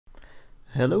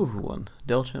Hello everyone,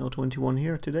 Channel21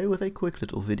 here today with a quick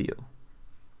little video.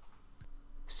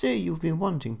 Say you've been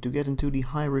wanting to get into the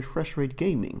high refresh rate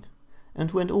gaming and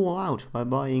went all out by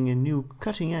buying a new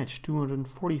cutting-edge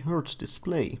 240Hz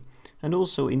display and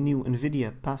also a new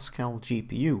Nvidia Pascal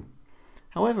GPU.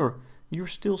 However, you're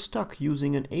still stuck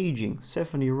using an aging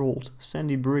 7-year-old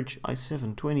Sandy Bridge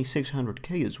i7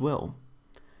 2600K as well.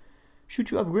 Should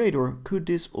you upgrade, or could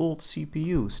this old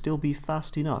CPU still be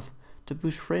fast enough to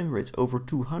push frame rates over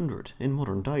 200 in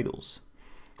modern titles?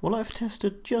 Well, I've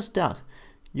tested just that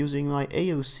using my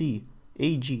AOC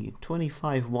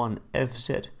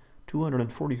AG251FZ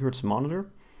 240Hz monitor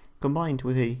combined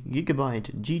with a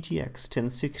Gigabyte GTX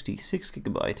 1060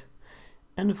 6GB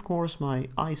and of course my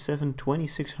i7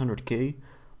 2600K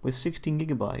with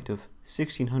 16GB of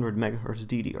 1600MHz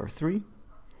DDR3.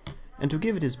 And to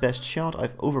give it its best shot,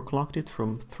 I've overclocked it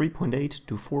from 3.8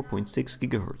 to 4.6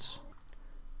 GHz.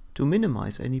 To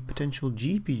minimize any potential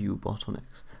GPU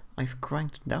bottlenecks, I've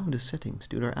cranked down the settings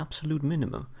to their absolute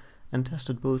minimum and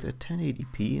tested both at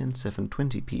 1080p and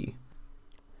 720p.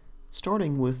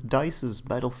 Starting with DICE's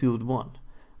Battlefield 1,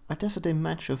 I tested a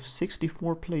match of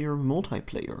 64-player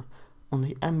multiplayer on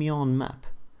the Amiens map,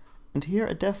 and here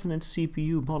a definite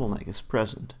CPU bottleneck is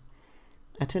present.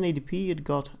 At 1080p it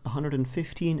got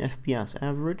 115 FPS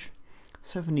average,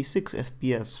 76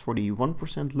 FPS for the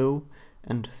 1% low,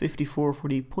 and 54 for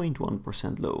the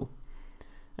 0.1% low.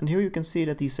 And here you can see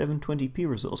that the 720p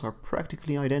results are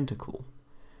practically identical.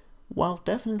 While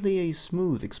definitely a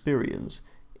smooth experience,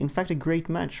 in fact a great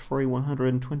match for a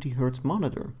 120Hz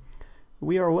monitor,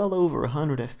 we are well over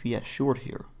 100 FPS short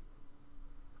here.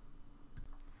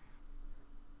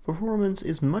 Performance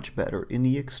is much better in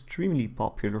the extremely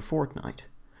popular Fortnight.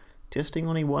 Testing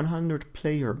on a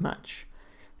 100-player match,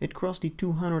 it crossed the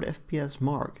 200 FPS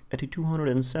mark at a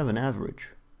 207 average.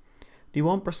 The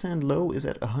 1% low is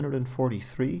at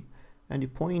 143 and the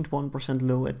 0.1%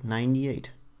 low at 98.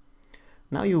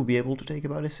 Now you'll be able to take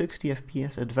about a 60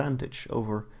 FPS advantage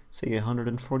over, say, a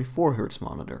 144Hz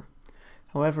monitor.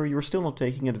 However, you're still not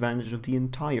taking advantage of the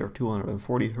entire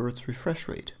 240Hz refresh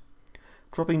rate.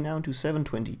 Dropping down to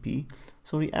 720p,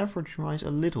 so the average rise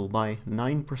a little by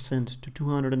 9% to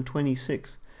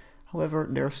 226. However,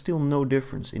 there's still no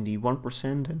difference in the 1%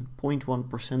 and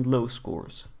 0.1% low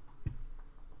scores.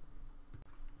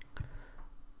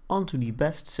 On to the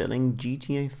best-selling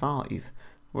GTA 5,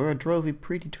 where I drove a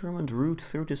predetermined route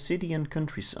through the city and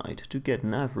countryside to get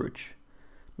an average.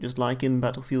 Just like in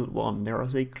Battlefield 1, there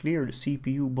is a clear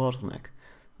CPU bottleneck,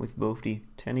 with both the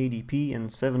 1080p and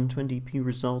 720p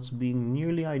results being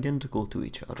nearly identical to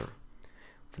each other,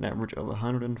 with an average of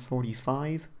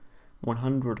 145,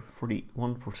 100 for the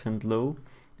 1% low,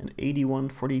 and 81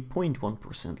 for the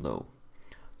 0.1% low.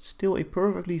 Still a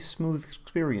perfectly smooth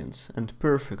experience and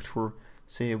perfect for,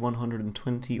 say, a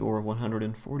 120 or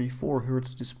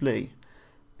 144Hz display,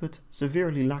 but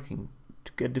severely lacking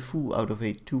to get the full out of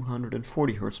a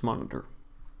 240Hz monitor.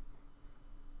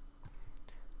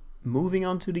 Moving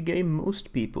on to the game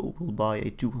most people will buy a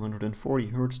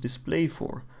 240Hz display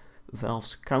for,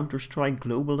 Valve's Counter-Strike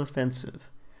Global Offensive.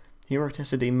 Here I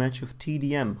tested a match of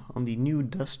TDM on the new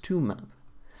Dust 2 map.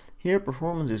 Here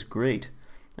performance is great.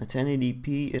 At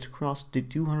 1080p it crossed the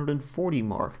 240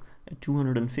 mark at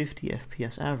 250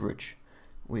 FPS average,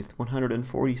 with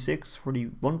 146 for the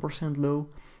 1% low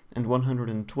and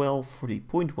 112 for the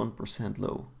 0.1%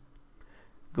 low.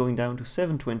 Going down to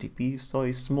 720p saw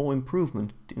a small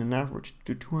improvement in an average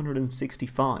to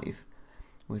 265,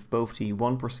 with both the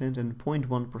 1% and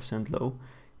 0.1% low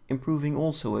improving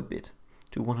also a bit,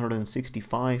 to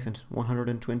 165 and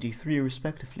 123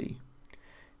 respectively.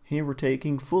 Here we're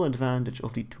taking full advantage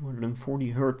of the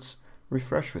 240Hz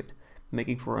refresh rate,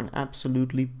 making for an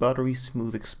absolutely buttery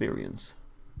smooth experience.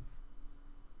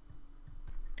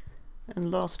 And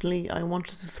lastly, I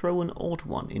wanted to throw an odd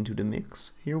one into the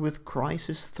mix, here with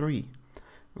Crysis 3,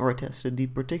 where I tested the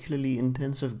particularly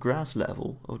intensive grass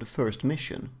level of the first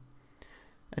mission.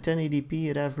 At 1080p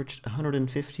it averaged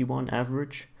 151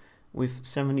 average, with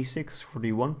 76 for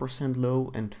the 1%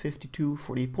 low and 52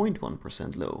 for the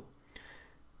 0.1% low.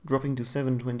 Dropping to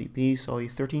 720p saw a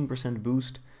 13%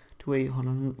 boost to a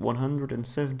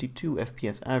 172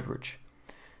 FPS average.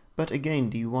 But again,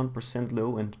 the 1%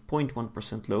 low and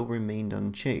 0.1% low remained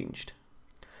unchanged.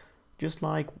 Just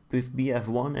like with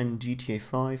BF1 and GTA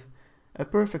 5, a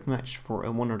perfect match for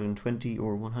a 120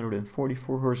 or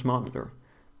 144Hz monitor,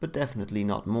 but definitely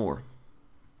not more.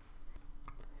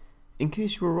 In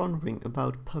case you were wondering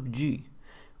about PUBG,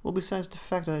 well, besides the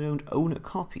fact that I don't own a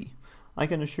copy, I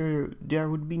can assure you there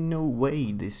would be no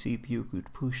way this CPU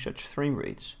could push such frame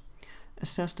rates.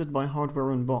 As tested by Hardware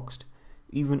Unboxed,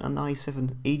 Even an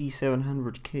i7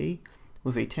 8700K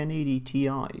with a 1080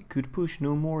 Ti could push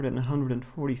no more than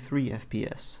 143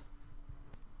 FPS.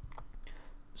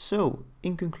 So,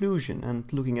 in conclusion,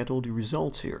 and looking at all the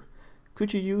results here,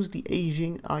 could you use the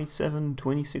aging i7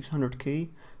 2600K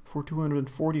for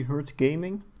 240Hz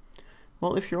gaming?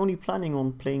 Well, if you're only planning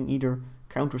on playing either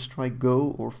Counter-Strike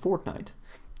Go or Fortnite,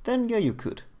 then yeah, you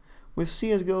could. With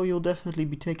CSGO you'll definitely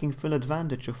be taking full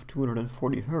advantage of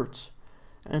 240Hz,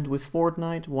 and with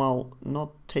Fortnite, while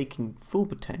not taking full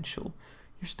potential,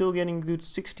 you're still getting a good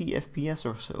 60 FPS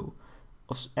or so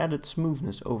of added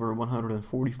smoothness over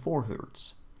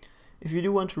 144Hz. If you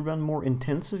do want to run more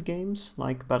intensive games,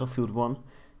 like Battlefield 1,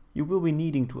 you will be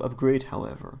needing to upgrade,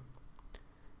 however.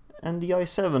 And the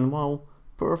i7, while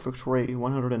perfect for a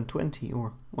 120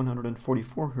 or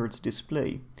 144Hz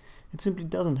display, it simply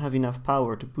doesn't have enough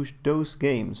power to push those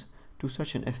games to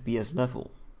such an FPS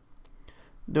level.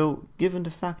 Though, given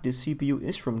the fact this CPU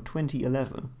is from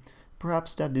 2011,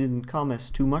 perhaps that didn't come as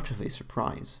too much of a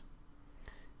surprise.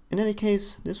 In any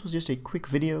case, this was just a quick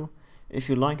video. If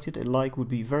you liked it, a like would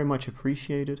be very much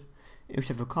appreciated. If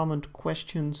you have a comment,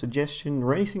 question, suggestion,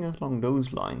 or anything along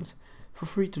those lines, feel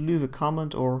free to leave a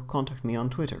comment or contact me on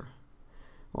Twitter.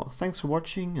 Well, thanks for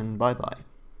watching and bye bye.